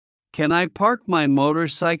Can I park my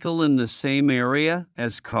motorcycle in the same area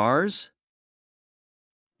as cars?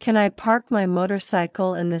 Can I park my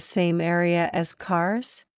motorcycle in the same area as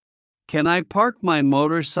cars? Can I park my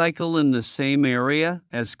motorcycle in the same area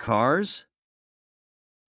as cars?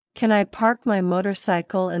 Can I park my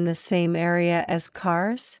motorcycle in the same area as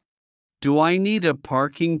cars? Do I need a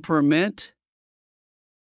parking permit?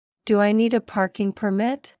 Do I need a parking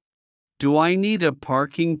permit? Do I need a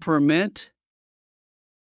parking permit?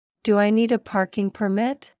 Do I need a parking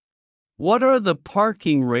permit? What are the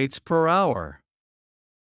parking rates per hour?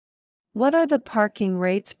 What are the parking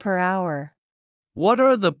rates per hour? What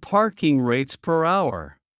are the parking rates per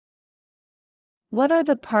hour? What are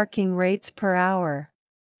the parking rates per hour?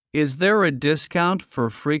 Is there a discount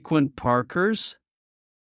for frequent parkers?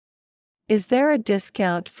 Is there a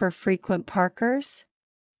discount for frequent parkers?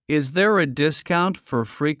 Is there a discount for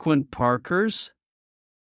frequent parkers?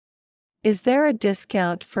 Is there a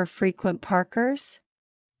discount for frequent parkers?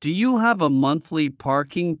 Do you have a monthly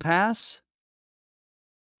parking pass?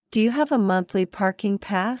 Do you have a monthly parking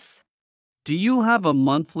pass? Do you have a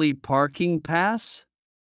monthly parking pass?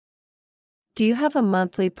 Do you have a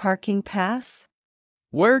monthly parking pass?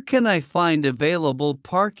 Where can I find available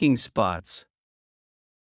parking spots?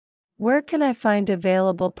 Where can I find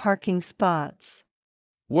available parking spots?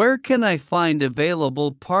 Where can I find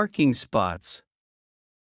available parking spots?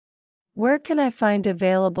 Where can I find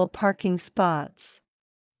available parking spots?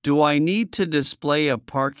 Do I need to display a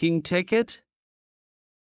parking ticket?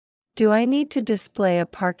 Do I need to display a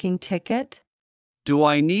parking ticket? Do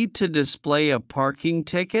I need to display a parking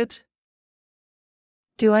ticket?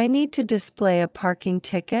 Do I need to display a parking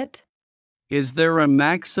ticket? Is there a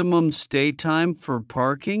maximum stay time for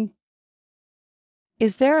parking?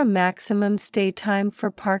 Is there a maximum stay time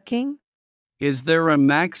for parking? Is there a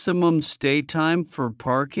maximum stay time for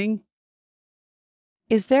parking?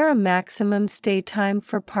 Is there a maximum stay time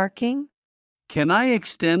for parking? Can I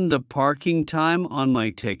extend the parking time on my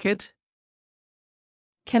ticket?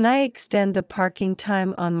 Can I extend the parking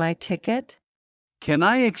time on my ticket? Can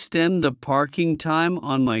I extend the parking time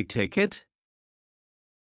on my ticket?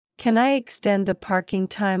 Can I extend the parking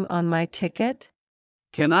time on my ticket?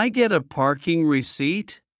 Can I get a parking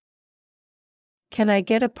receipt? Can I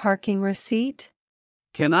get a parking receipt?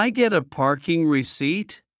 Can I get a parking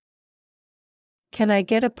receipt? Can I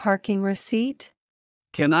get a parking receipt?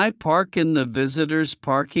 Can I park in the visitor's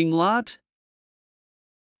parking lot?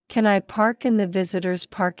 Can I park in the visitor's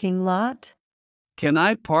parking lot? Can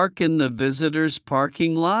I park in the visitor's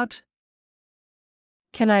parking lot?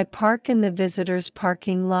 Can I park in the visitor's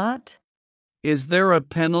parking lot? Is there a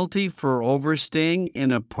penalty for overstaying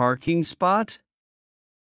in a parking spot?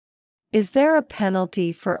 Is there a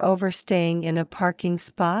penalty for overstaying in a parking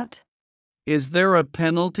spot? Is there a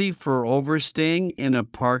penalty for overstaying in a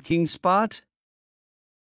parking spot?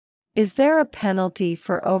 Is there a penalty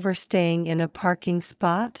for overstaying in a parking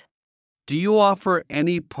spot? Do you offer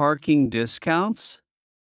any parking discounts?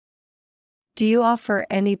 Do you offer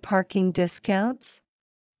any parking discounts?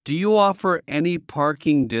 Do you offer any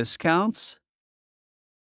parking discounts?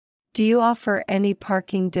 Do you offer any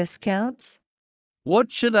parking discounts?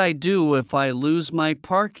 What should I do if I lose my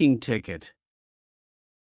parking ticket?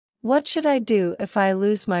 What should I do if I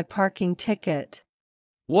lose my parking ticket?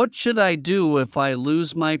 What should I do if I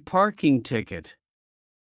lose my parking ticket?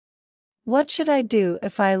 What should I do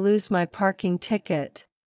if I lose my parking ticket?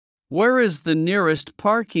 Where is the nearest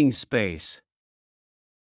parking space?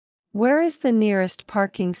 Where is the nearest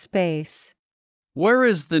parking space? Where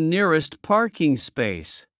is the nearest parking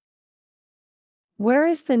space? Where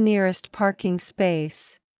is the nearest parking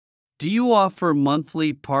space? Do you offer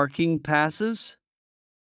monthly parking passes?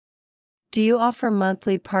 Do you offer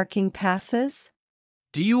monthly parking passes?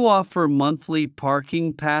 Do you offer monthly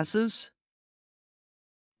parking passes?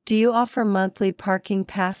 Do you offer monthly parking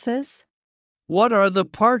passes? What are the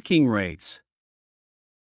parking rates?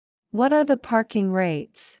 What are the parking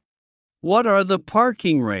rates? What are the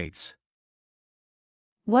parking rates?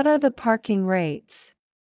 What are the parking rates?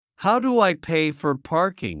 How do I pay for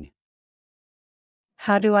parking?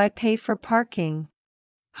 How do I pay for parking?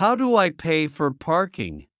 How do I pay for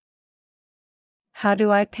parking? How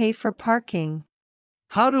do I pay for parking?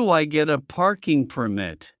 How do I get a parking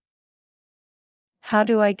permit? How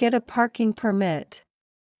do I get a parking permit?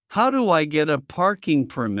 How do I get a parking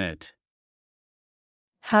permit?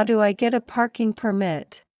 How do I get a parking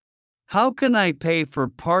permit? How can I pay for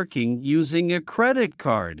parking using a credit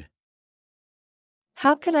card?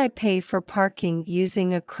 How can I pay for parking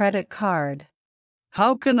using a credit card?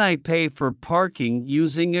 How can I pay for parking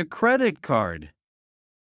using a credit card?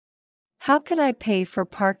 How can I pay for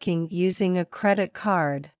parking using a credit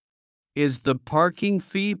card? Is the parking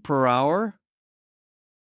fee per hour?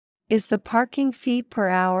 Is the parking fee per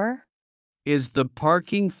hour? Is the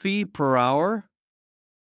parking fee per hour?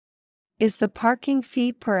 Is the parking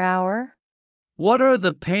fee per hour? What are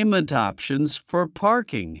the payment options for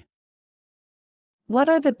parking? What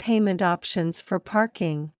are the payment options for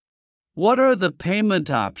parking? What are the payment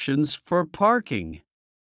options for parking?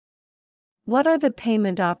 What are the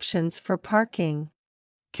payment options for parking?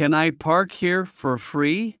 Can I park here for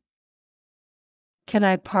free? Can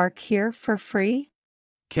I park here for free?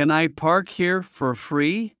 Can I park here for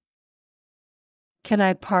free? Can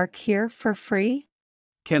I park here for free?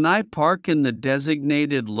 Can I park in the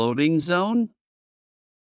designated loading zone?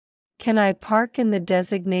 Can I park in the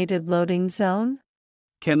designated loading zone?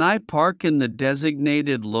 Can I park in the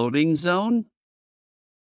designated loading zone?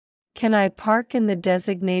 Can I park in the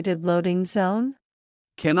designated loading zone?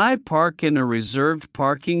 Can I park in a reserved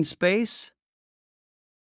parking space?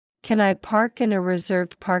 Can I park in a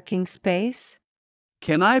reserved parking space?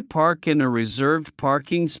 Can I park in a reserved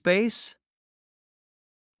parking space?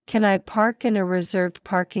 Can I park in a reserved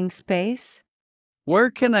parking space?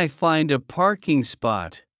 Where can I find a parking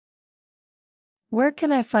spot? Where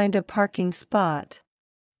can I find a parking spot?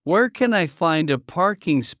 Where can I find a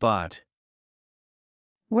parking spot?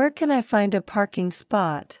 Where can I find a parking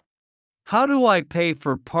spot? How do I pay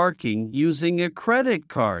for parking using a credit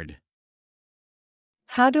card?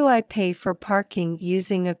 How do I pay for parking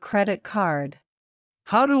using a credit card?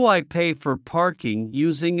 How do I pay for parking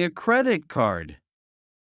using a credit card?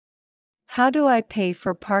 How do I pay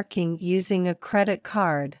for parking using a credit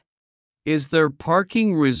card? Is there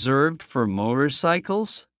parking reserved for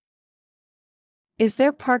motorcycles? Is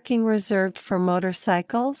there parking reserved for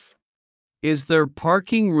motorcycles? Is there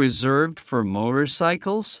parking reserved for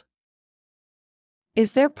motorcycles?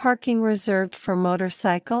 Is there parking reserved for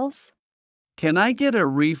motorcycles? Can I get a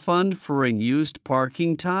refund for unused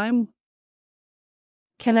parking time?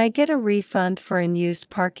 Can I get a refund for unused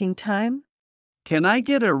parking time? Can I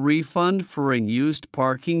get a refund for unused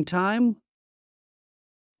parking time?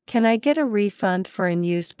 Can I get a refund for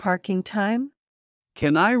unused parking time?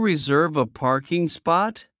 Can I reserve a parking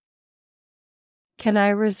spot? Can I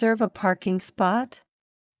reserve a parking spot?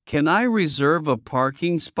 Can I reserve a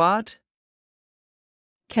parking spot?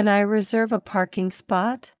 Can I reserve a parking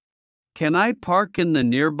spot? Can I park in the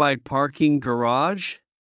nearby parking garage?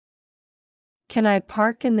 Can I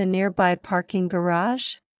park in the nearby parking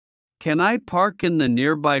garage? Can I park in the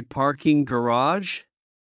nearby parking garage?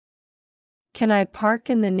 Can I park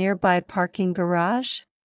in the nearby parking garage?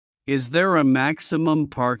 Is there a maximum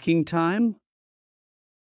parking time?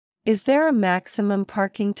 Is there a maximum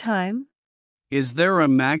parking time? Is there a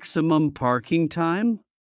maximum parking time?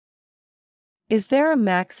 Is there a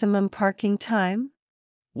maximum parking time?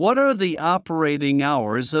 What are the operating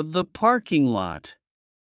hours of the parking lot?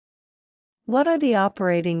 What are the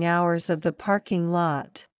operating hours of the parking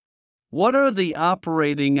lot? What are the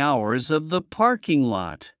operating hours of the parking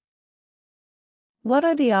lot? What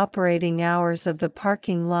are the operating hours of the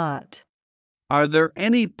parking lot? Are there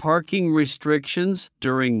any parking restrictions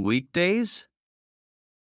during weekdays?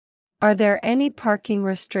 Are there any parking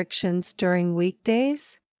restrictions during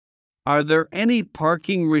weekdays? Are there any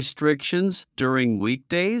parking restrictions during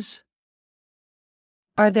weekdays?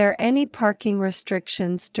 Are there any parking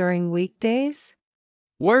restrictions during weekdays?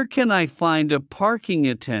 Where can I find a parking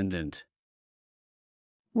attendant?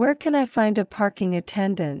 Where can I find a parking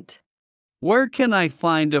attendant? Where can I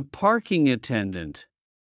find a parking attendant?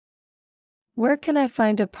 Where can I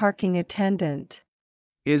find a parking attendant?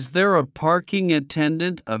 Is there a parking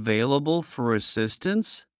attendant available for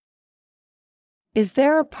assistance? Is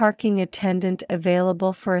there a parking attendant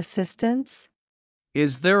available for assistance?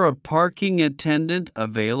 Is there a parking attendant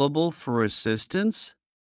available for assistance?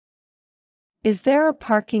 Is there a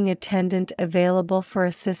parking attendant available for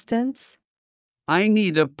assistance? I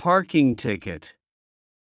need a parking ticket.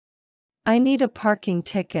 I need a parking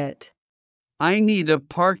ticket. I need a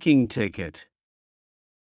parking ticket.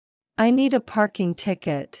 I need a parking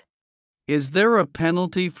ticket. Is there a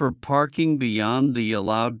penalty for parking beyond the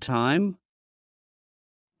allowed time?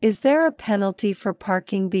 Is there a penalty for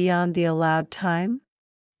parking beyond the allowed time?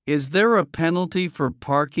 Is there a penalty for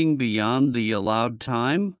parking beyond the allowed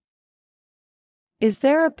time? Is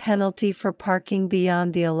there a penalty for parking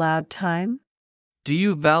beyond the allowed time? Do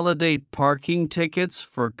you validate parking tickets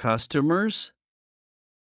for customers?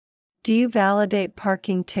 Do you validate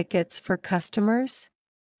parking tickets for customers?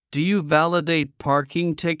 Do you validate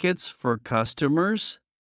parking tickets for customers?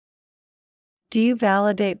 Do you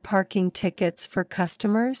validate parking tickets for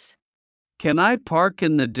customers? Can I park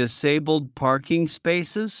in the disabled parking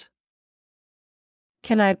spaces?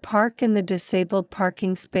 Can I park in the disabled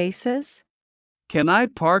parking spaces? Can I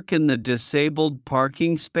park in the disabled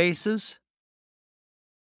parking spaces?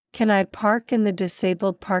 Can I park in the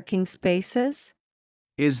disabled parking spaces?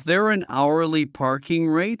 Is there an hourly parking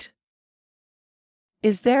rate?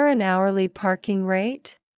 Is there an hourly parking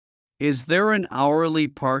rate? Is there an hourly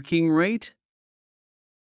parking rate?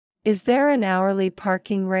 Is there an hourly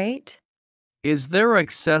parking rate? Is there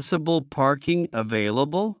accessible parking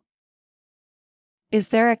available? Is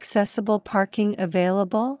there accessible parking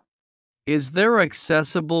available? Is there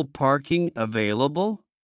accessible parking available?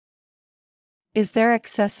 Is there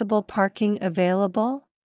accessible parking available?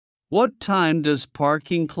 What time does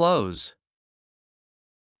parking close?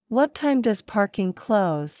 What time does parking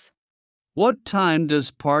close? What time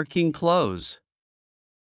does parking close?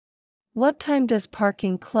 What time does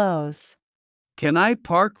parking close? Can I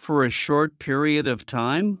park for a short period of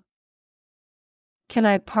time? Can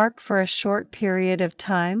I park for a short period of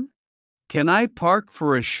time? Can I park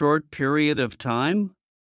for a short period of time?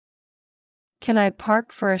 Can I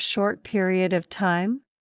park for a short period of time?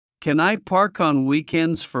 Can I park on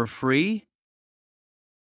weekends for free?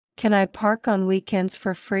 Can I park on weekends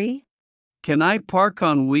for free? Can I park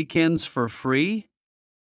on weekends for free?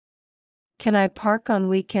 Can I park on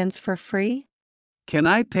weekends for free? Can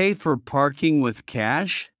I pay for parking with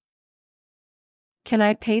cash? Can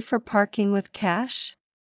I pay for parking with cash?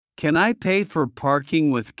 Can I pay for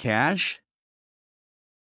parking with cash?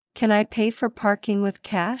 Can I pay for parking with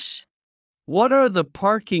cash? What are the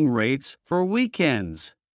parking rates for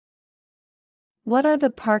weekends? What are the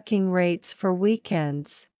parking rates for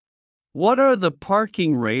weekends? What are the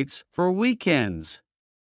parking rates for weekends?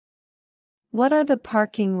 What are the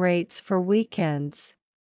parking rates for weekends?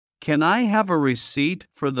 Can I have a receipt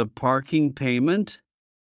for the parking payment?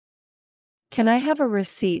 Can I have a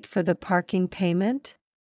receipt for the parking payment?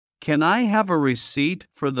 Can I have a receipt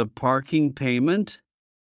for the parking payment?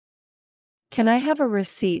 Can I have a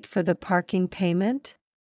receipt for the parking payment?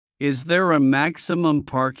 Is there a maximum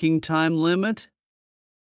parking time limit?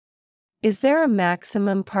 Is there a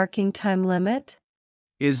maximum parking time limit?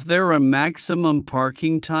 Is there a maximum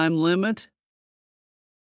parking time limit?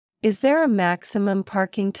 Is there a maximum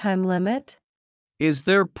parking time limit? Is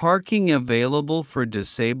there parking available for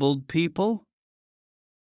disabled people?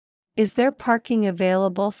 Is there parking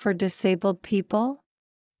available for disabled people?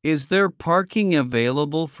 Is there parking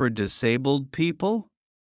available for disabled people?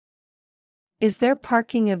 Is there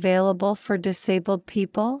parking available for disabled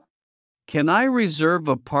people? Can I reserve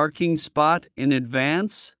a parking spot in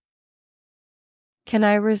advance? Can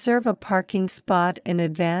I reserve a parking spot in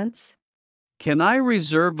advance? Can I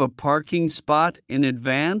reserve a parking spot in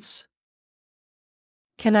advance?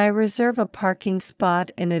 Can I reserve a parking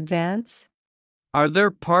spot in advance? Are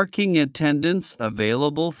there parking attendants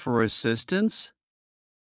available for assistance?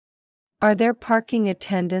 Are there parking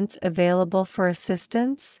attendants available for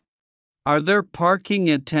assistance? Are there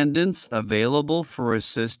parking attendants available for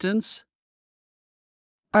assistance?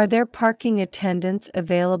 Are there parking attendants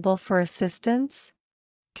available for assistance?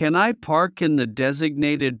 Can I park in the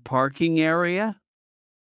designated parking area?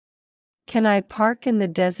 Can I park in the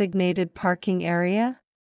designated parking area?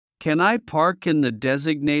 Can I park in the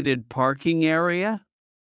designated parking area?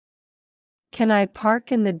 Can I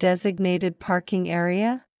park in the designated parking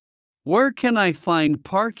area? Where can I find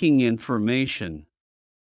parking information?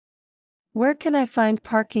 Where can I find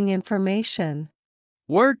parking information?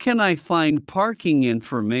 Where can I find parking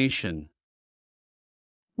information?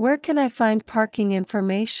 Where can I find parking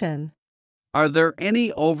information? Are there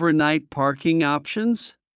any overnight parking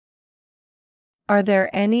options? Are there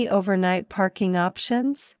any overnight parking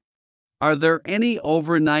options? Are there any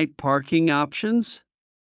overnight parking options?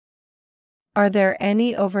 Are there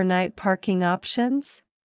any overnight parking options?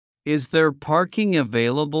 Is there parking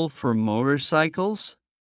available for motorcycles?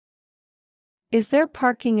 Is there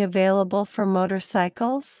parking available for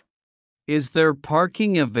motorcycles? Is there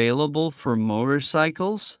parking available for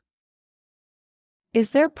motorcycles?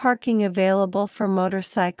 Is there parking available for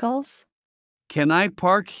motorcycles? Can I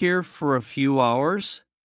park here for a few hours?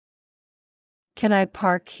 Can I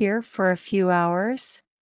park here for a few hours?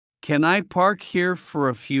 Can I park here for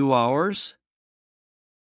a few hours?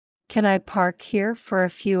 Can I park here for a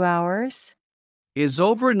few hours? Is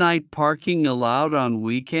overnight parking allowed on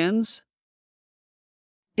weekends?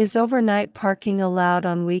 Is overnight parking allowed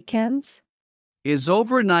on weekends? Is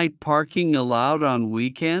overnight parking allowed on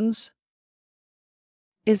weekends?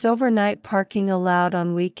 Is overnight parking allowed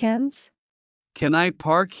on weekends? Can I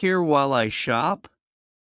park here while I shop?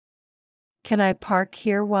 Can I park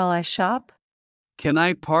here while I shop? Can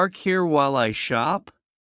I park here while I shop?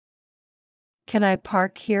 Can I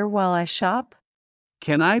park here while I shop?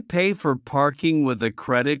 Can I pay for parking with a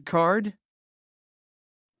credit card?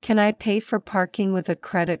 Can I pay for parking with a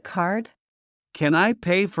credit card? Can I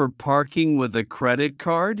pay for parking with a credit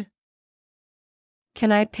card?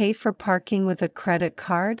 Can I pay for parking with a credit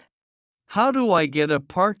card? How do I get a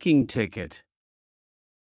parking ticket?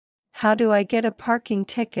 How do I get a parking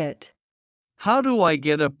ticket? How do I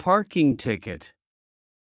get a parking ticket?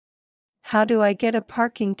 How do I get a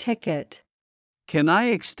parking ticket? Can I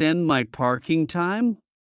extend my parking time?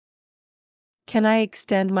 Can I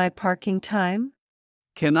extend my parking time?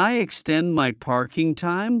 Can I extend my parking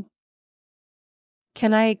time?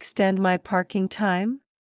 Can I extend my parking time?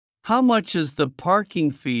 How much is the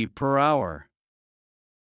parking fee per hour?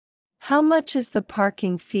 How much is the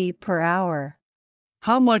parking fee per hour?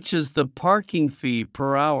 How much is the parking fee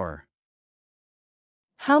per hour?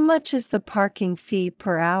 How much is the parking fee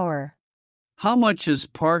per hour? How much is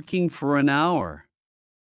parking for an hour?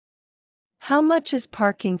 How much is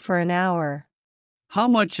parking for an hour? How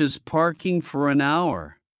much is parking for an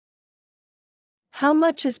hour? How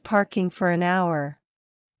much is parking for an hour?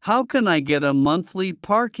 How can I get a monthly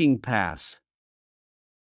parking pass?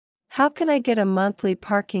 How can I get a monthly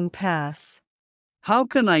parking pass? How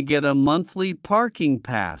can I get a monthly parking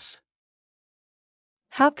pass?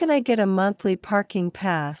 How can I get a monthly parking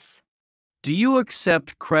pass? Do you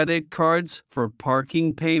accept credit cards for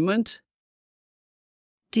parking payment?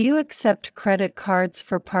 Do you accept credit cards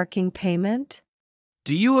for parking payment?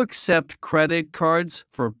 Do you accept credit cards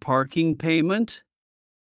for parking payment?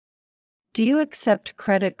 Do you accept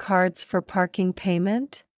credit cards for parking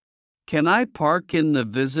payment? Can I park in the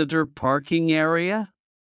visitor parking area?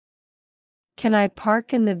 Can I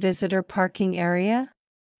park in the visitor parking area?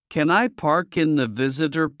 Can I park in the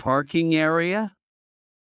visitor parking area?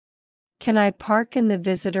 Can I park in the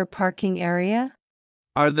visitor parking area?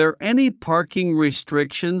 Are there any parking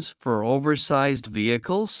restrictions for oversized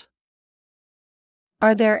vehicles?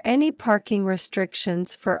 Are there any parking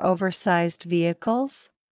restrictions for oversized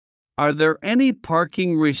vehicles? Are there any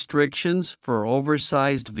parking restrictions for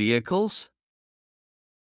oversized vehicles?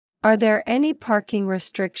 Are there any parking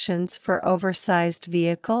restrictions for oversized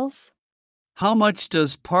vehicles? How much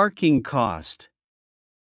does parking cost?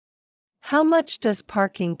 How much does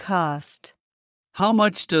parking cost? How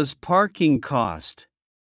much does parking cost?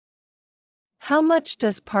 How much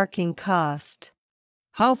does parking cost?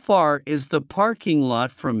 How far is the parking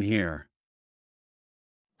lot from here?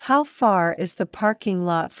 How far is the parking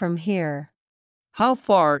lot from here? How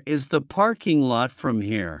far is the parking lot from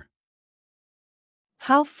here?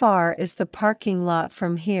 How far is the parking lot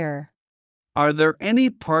from here? Are there any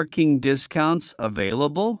parking discounts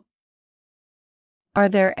available? Are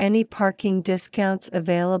there any parking discounts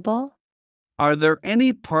available? Are there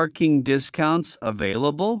any parking discounts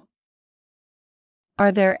available?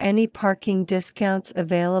 Are there any parking discounts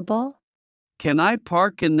available? Can I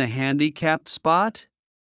park in the handicapped spot?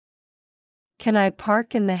 Can I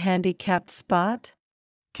park in the handicapped spot?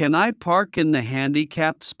 Can I park in the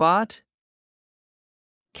handicapped spot?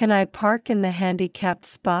 Can I park in the handicapped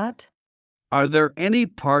spot? Are there any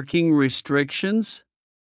parking restrictions?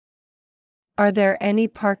 Are there any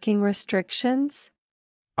parking restrictions?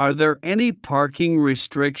 Are there any parking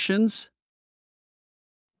restrictions?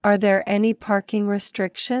 Are there any parking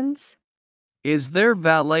restrictions? Is there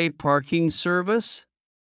valet parking service?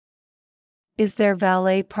 Is there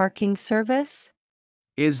valet parking service?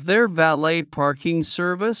 Is there valet parking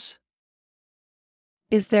service?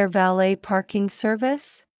 Is there valet parking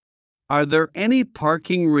service? Are there any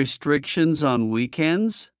parking restrictions on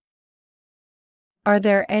weekends? Are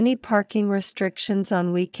there any parking restrictions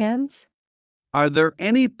on weekends? Are there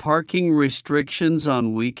any parking restrictions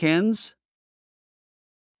on weekends?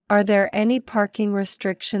 Are there any parking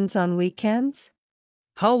restrictions on weekends?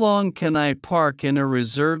 How long can I park in a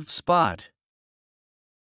reserved spot?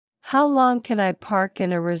 How long can I park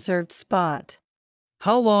in a reserved spot?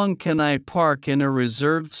 How long can I park in a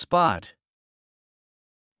reserved spot?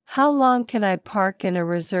 How long can I park in a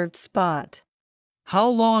reserved spot? How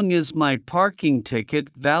long is my parking ticket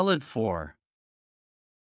valid for?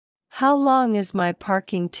 How long is my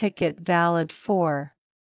parking ticket valid for?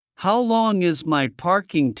 How long is my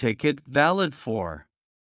parking ticket valid for?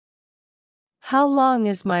 How long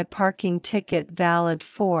is my parking ticket valid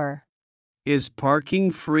for? Is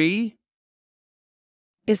parking free?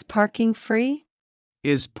 Is parking free?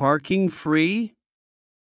 Is parking free?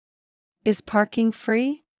 Is parking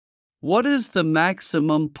free? What is the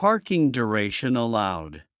maximum parking duration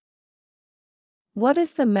allowed? What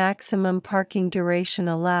is the maximum parking duration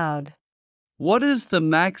allowed? What is the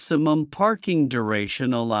maximum parking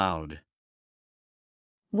duration allowed?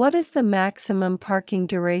 What is the maximum parking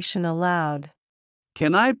duration allowed?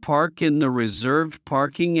 Can I park in the reserved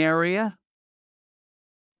parking area?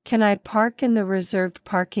 Can I park in the reserved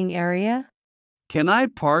parking area? Can I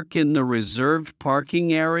park in the reserved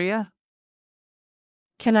parking area?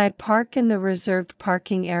 Can I park in the reserved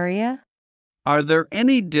parking area? Are there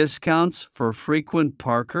any discounts for frequent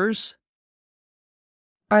parkers?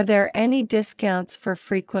 Are there any discounts for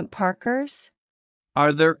frequent parkers?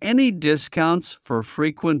 Are there any discounts for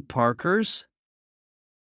frequent parkers?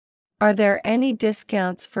 Are there any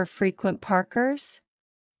discounts for frequent parkers?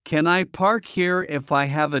 Can I park here if I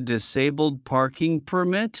have a disabled parking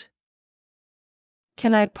permit?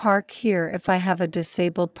 Can I park here if I have a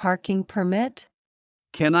disabled parking permit?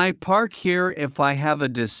 Can I park here if I have a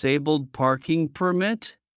disabled parking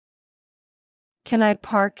permit? Can I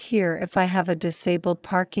park here if I have a disabled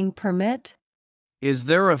parking permit? Is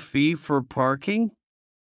there a fee for parking?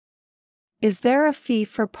 Is there a fee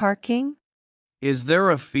for parking? Is there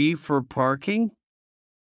a fee for parking?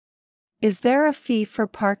 Is there a fee for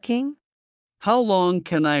parking? How long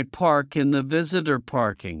can I park in the visitor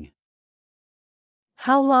parking?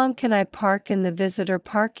 How long can I park in the visitor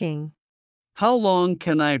parking? How long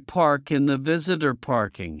can I park in the visitor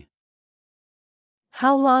parking?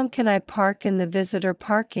 How long can I park in the visitor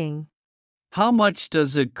parking? How much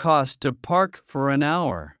does it cost to park for an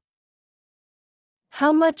hour?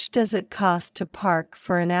 How much does it cost to park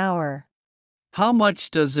for an hour? How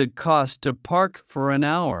much does it cost to park for an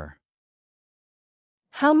hour?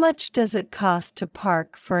 How much does it cost to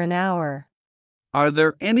park for an hour? Are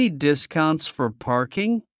there any discounts for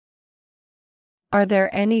parking? Are there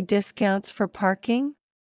any discounts for parking?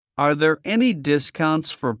 Are there any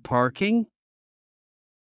discounts for parking?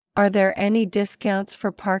 Are there any discounts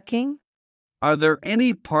for parking? Are there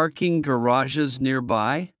any parking garages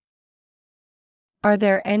nearby? Are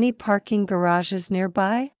there any parking garages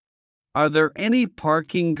nearby? Are there any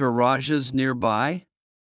parking garages nearby?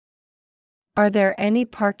 Are there any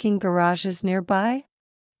parking garages nearby?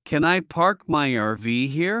 Can I park my RV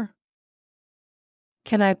here?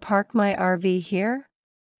 Can I park my RV here?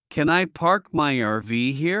 Can I park my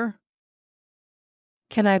RV here?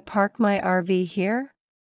 Can I park my RV here?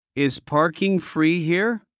 Is parking free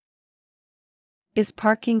here? Is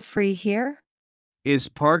parking free here? Is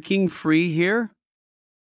parking free here?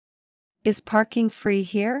 Is parking free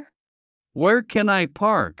here? Where can I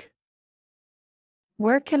park?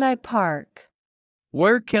 Where can I park?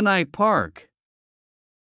 Where can I park?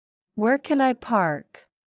 Where can I park?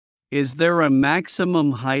 Is there a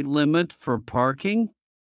maximum height limit for parking?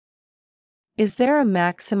 Is there a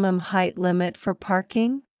maximum height limit for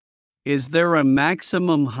parking? Is there a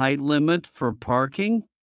maximum height limit for parking?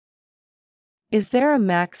 Is there a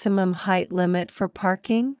maximum height limit for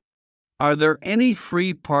parking? Are there any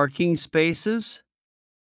free parking spaces?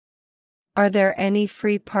 Are there any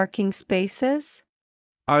free parking spaces?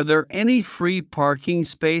 Are there any free parking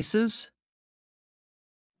spaces?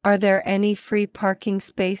 Are there any free parking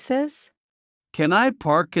spaces? Can I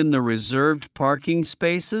park in the reserved parking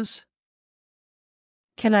spaces?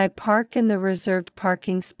 Can I park in the reserved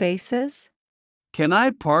parking spaces? Can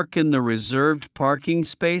I park in the reserved parking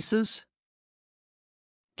spaces?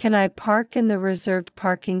 Can I park in the reserved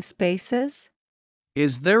parking spaces?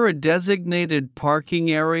 Is there a designated parking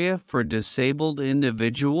area for disabled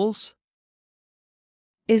individuals?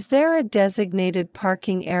 Is there a designated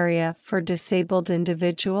parking area for disabled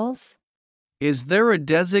individuals? Is there a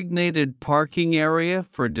designated parking area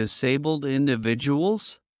for disabled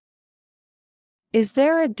individuals? Is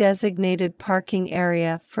there a designated parking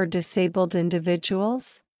area for disabled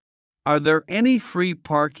individuals? Are there any free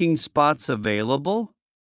parking spots available?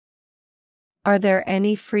 Are there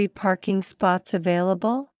any free parking spots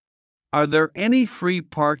available? Are there any free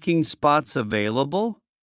parking spots available?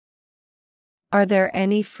 Are there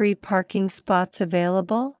any free parking spots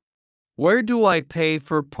available? Where do I pay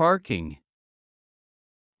for parking?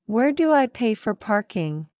 Where do I pay for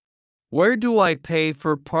parking? Where do I pay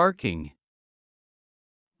for parking?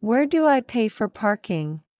 Where do I pay for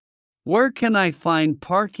parking? Where can I find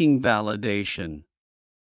parking validation?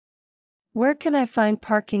 Where can I find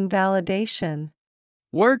parking validation?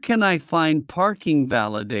 Where can I find parking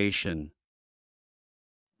validation?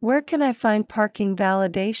 Where can I find parking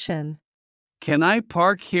validation? Can I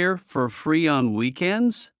park here for free on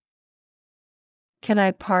weekends? Can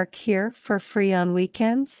I park here for free on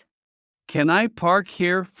weekends? Can I park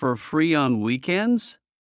here for free on weekends?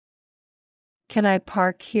 Can I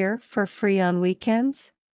park here for free on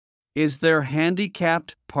weekends? Is there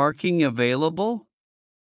handicapped parking available?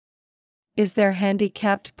 Is there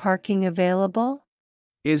handicapped parking available?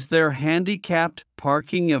 Is there handicapped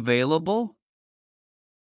parking available?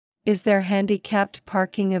 Is there handicapped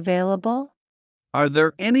parking available? Are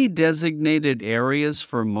there any designated areas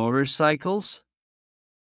for motorcycles?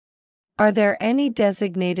 Are there any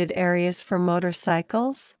designated areas for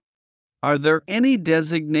motorcycles? Are there any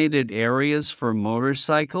designated areas for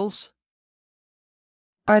motorcycles?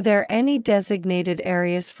 Are there any designated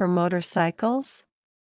areas for motorcycles?